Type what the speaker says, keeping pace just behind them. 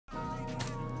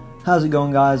How's it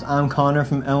going, guys? I'm Connor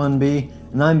from LNB,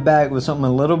 and I'm back with something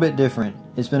a little bit different.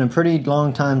 It's been a pretty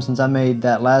long time since I made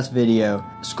that last video.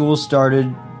 School started,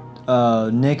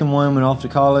 Nick and William went off to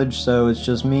college, so it's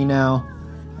just me now.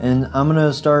 And I'm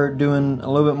gonna start doing a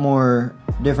little bit more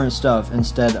different stuff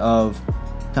instead of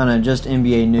kind of just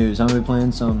NBA news. I'm gonna be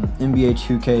playing some NBA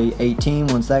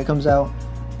 2K18 once that comes out.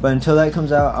 But until that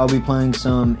comes out, I'll be playing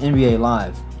some NBA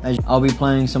Live. I'll be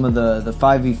playing some of the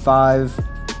 5v5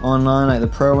 online, like the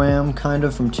Pro-Am kind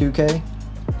of from 2K.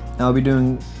 I'll be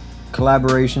doing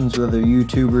collaborations with other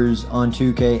YouTubers on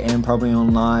 2K and probably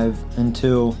on Live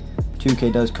until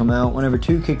 2K does come out. Whenever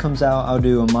 2K comes out, I'll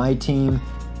do a My Team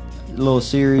little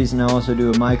series, and I'll also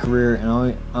do a My Career,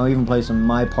 and I'll even play some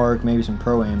My Park, maybe some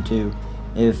Pro-Am too,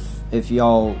 if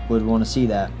y'all would want to see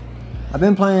that. I've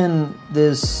been playing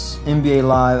this NBA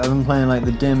Live. I've been playing like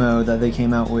the demo that they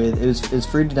came out with. It's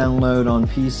free to download on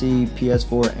PC,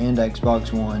 PS4, and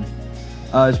Xbox One.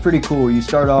 It's pretty cool. You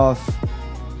start off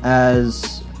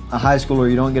as a high schooler.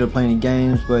 You don't get to play any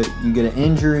games, but you get an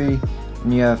injury,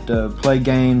 and you have to play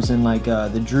games in like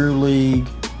the Drew League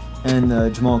and the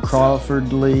Jamal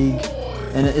Crawford League,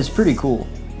 and it's pretty cool.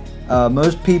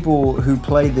 Most people who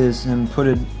play this and put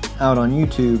it out on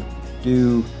YouTube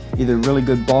do either really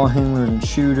good ball handlers and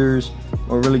shooters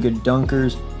or really good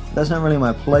dunkers. That's not really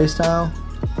my play style.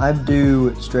 I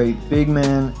do straight big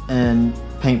man and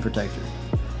paint protector.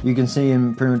 You can see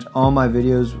in pretty much all my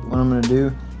videos what I'm going to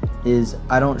do is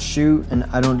I don't shoot and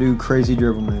I don't do crazy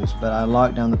dribble moves, but I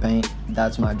lock down the paint.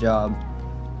 That's my job.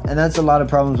 And that's a lot of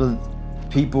problems with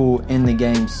people in the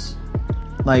games,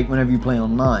 like whenever you play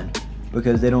online,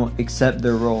 because they don't accept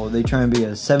their role. They try and be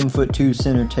a 7'2"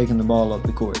 center taking the ball up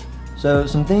the court. So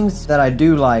some things that I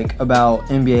do like about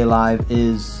NBA Live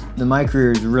is the My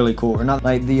Career is really cool. Or not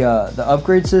like the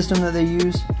upgrade system that they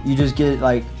use. You just get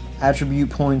like attribute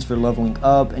points for leveling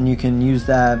up, and you can use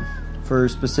that for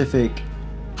specific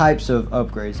types of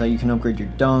upgrades. Like you can upgrade your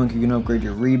dunk, you can upgrade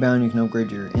your rebound, you can upgrade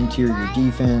your interior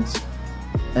defense,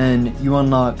 and you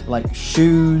unlock like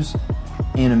shoes,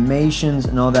 animations,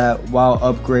 and all that while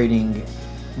upgrading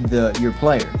your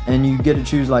player. And you get to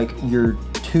choose like your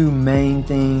two main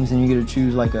things, and you get to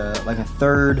choose like a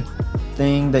third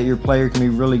thing that your player can be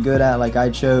really good at. Like I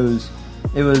chose,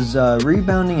 it was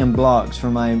rebounding and blocks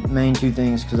for my main two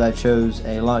things, because I chose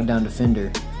a lockdown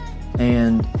defender.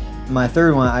 And my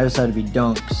third one, I decided to be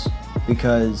dunks,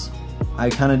 because I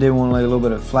kind of did want like a little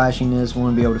bit of flashiness,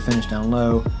 want to be able to finish down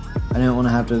low. I didn't want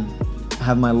to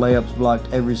have my layups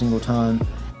blocked every single time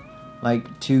like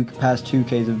past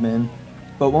 2Ks have been.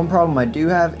 But one problem I do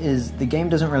have is the game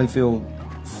doesn't really feel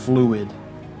fluid.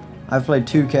 I've played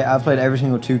every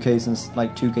single 2K since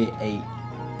like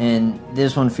 2K8, and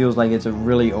this one feels like it's a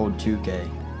really old 2K,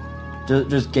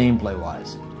 just gameplay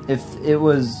wise. If it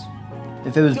was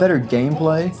better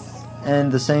gameplay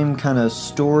and the same kind of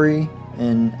story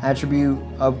and attribute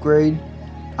upgrade,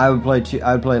 I would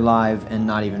play Live and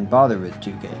not even bother with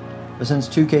 2K. But since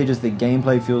 2K, just the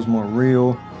gameplay feels more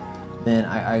real, then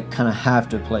I kind of have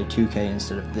to play 2K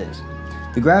instead of this.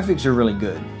 The graphics are really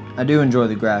good. I do enjoy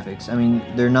the graphics. I mean,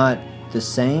 they're not the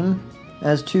same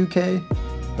as 2K,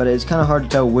 but it's kind of hard to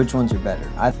tell which ones are better.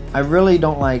 I really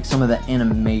don't like some of the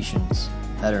animations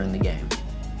that are in the game.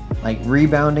 Like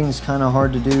rebounding is kind of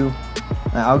hard to do.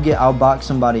 I'll box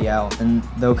somebody out and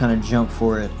they'll kind of jump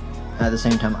for it at the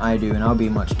same time I do, and I'll be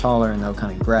much taller and they'll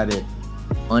kind of grab it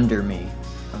under me.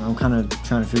 I'm kind of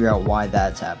trying to figure out why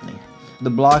that's happening. The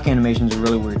block animations are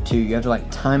really weird too. You have to like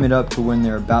time it up to when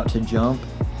they're about to jump,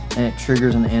 and it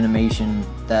triggers an animation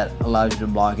that allows you to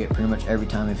block it pretty much every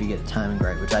time if you get the timing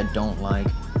right, which I don't like,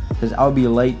 because I'll be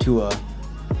late to a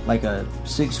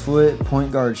 6-foot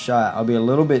point guard shot. I'll be a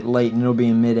little bit late and it'll be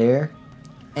in midair,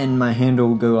 and my handle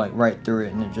will go like right through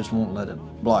it and it just won't let it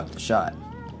block the shot.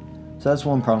 So that's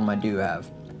one problem I do have.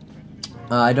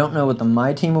 I don't know what the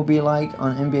My Team will be like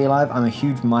on NBA Live. I'm a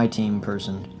huge My Team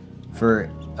person for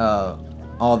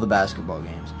all the basketball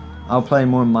games. I'll play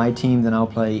more My Team than I'll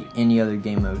play any other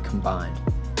game mode combined.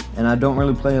 And I don't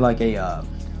really play like a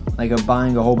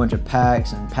buying a whole bunch of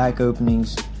packs and pack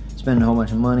openings, spending a whole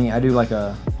bunch of money. I do like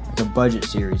a budget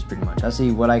series pretty much. I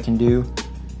see what I can do,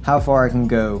 how far I can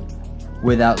go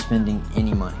without spending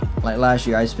any money. Like last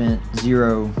year I spent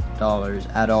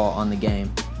 $0 at all on the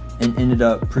game and ended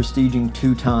up prestiging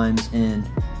 2 times in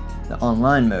the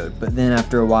online mode. But then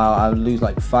after a while I would lose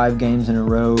like 5 games in a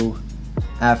row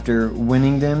after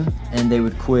winning them, and they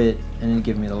would quit and it'd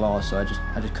give me the loss, so I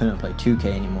just couldn't play 2K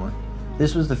anymore.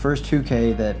 This was the first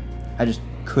 2K that I just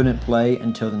couldn't play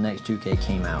until the next 2K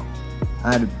came out.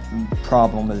 I had a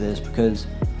problem with this because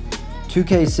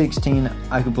 2K16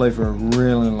 I could play for a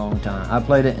really long time. I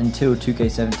played it until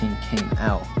 2K17 came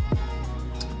out.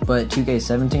 But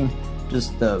 2K17,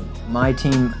 just my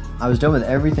team, I was done with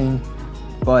everything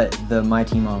but the my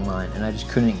team online, and I just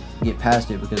couldn't get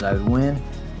past it because I would win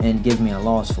and give me a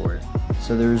loss for it.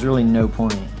 So there was really no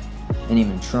point in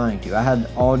even trying to. I had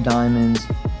all diamonds.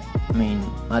 I mean,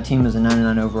 my team was a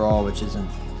 99 overall, which isn't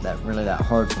really that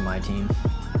hard for my team.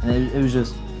 And it was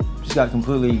just got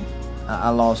completely, I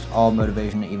lost all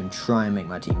motivation to even try and make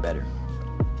my team better.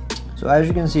 So as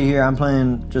you can see here, I'm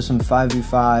playing just some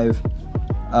 5v5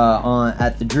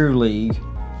 at the Drew League,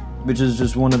 which is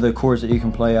just one of the courts that you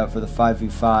can play out for the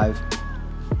 5v5.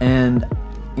 And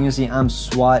you can see I'm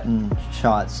swatting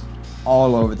shots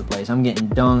all over the place. I'm getting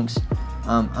dunks.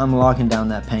 I'm locking down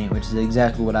that paint, which is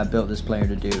exactly what I built this player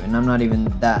to do. And I'm not even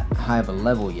that high of a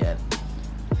level yet.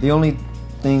 The only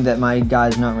thing that my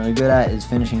guy's not really good at is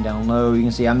finishing down low. You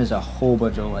can see I miss a whole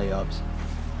bunch of layups.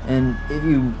 And if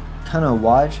you kind of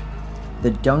watch,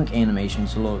 the dunk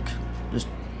animations look just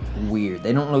weird.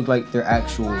 They don't look like they're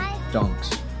actual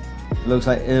dunks. It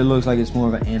looks like it's more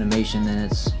of an animation than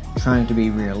it's trying to be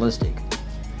realistic.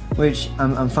 Which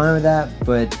I'm fine with that,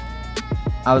 but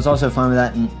I was also fine with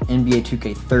that in NBA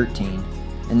 2K13,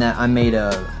 in that I made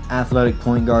a athletic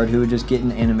point guard who would just get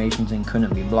in animations and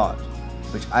couldn't be blocked.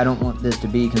 Which I don't want this to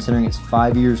be, considering it's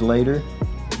 5 years later.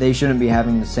 They shouldn't be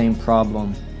having the same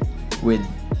problem with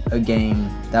a game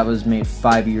that was made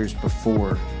 5 years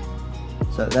before.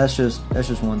 So that's just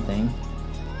one thing.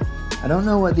 I don't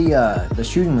know what the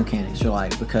shooting mechanics are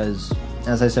like, because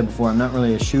as I said before, I'm not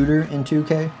really a shooter in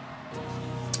 2K.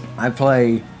 I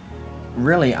play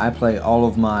all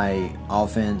of my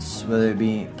offense, whether it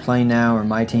be play now or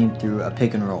my team, through a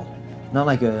pick and roll. Not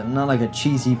like a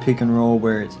cheesy pick and roll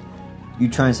where it's you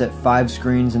try and set 5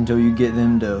 screens until you get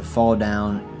them to fall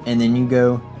down, and then you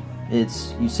go.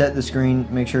 It's you set the screen,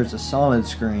 make sure it's a solid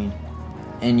screen,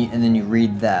 and then you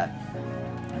read that,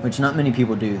 which not many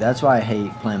people do. That's why I hate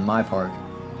playing my park,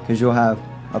 because you'll have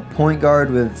a point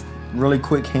guard with really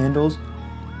quick handles,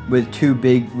 with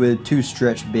two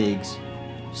stretch bigs,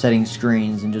 setting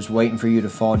screens and just waiting for you to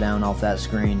fall down off that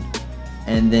screen,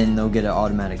 and then they'll get an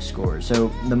automatic score. So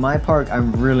the my park I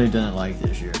really didn't like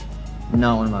this year.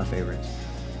 Not one of my favorites.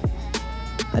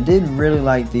 I did really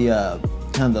like the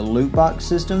kind of the loot box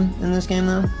system in this game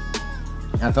though.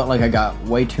 I felt like I got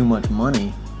way too much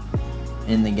money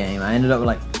in the game. I ended up with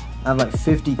I have like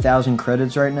 50,000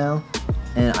 credits right now,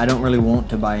 and I don't really want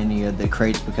to buy any of the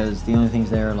crates because the only things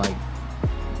there are like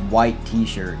white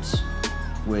t-shirts,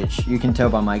 which you can tell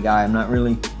by my guy. I'm not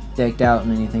really decked out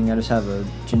in anything. I just have a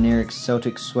generic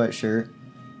Celtics sweatshirt.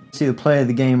 See the play of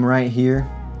the game right here.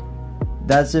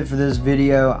 That's it for this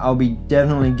video. I'll be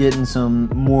definitely getting some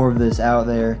more of this out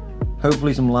there.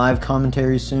 Hopefully some live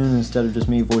commentary soon instead of just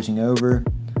me voicing over.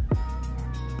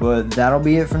 But that'll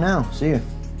be it for now. See ya.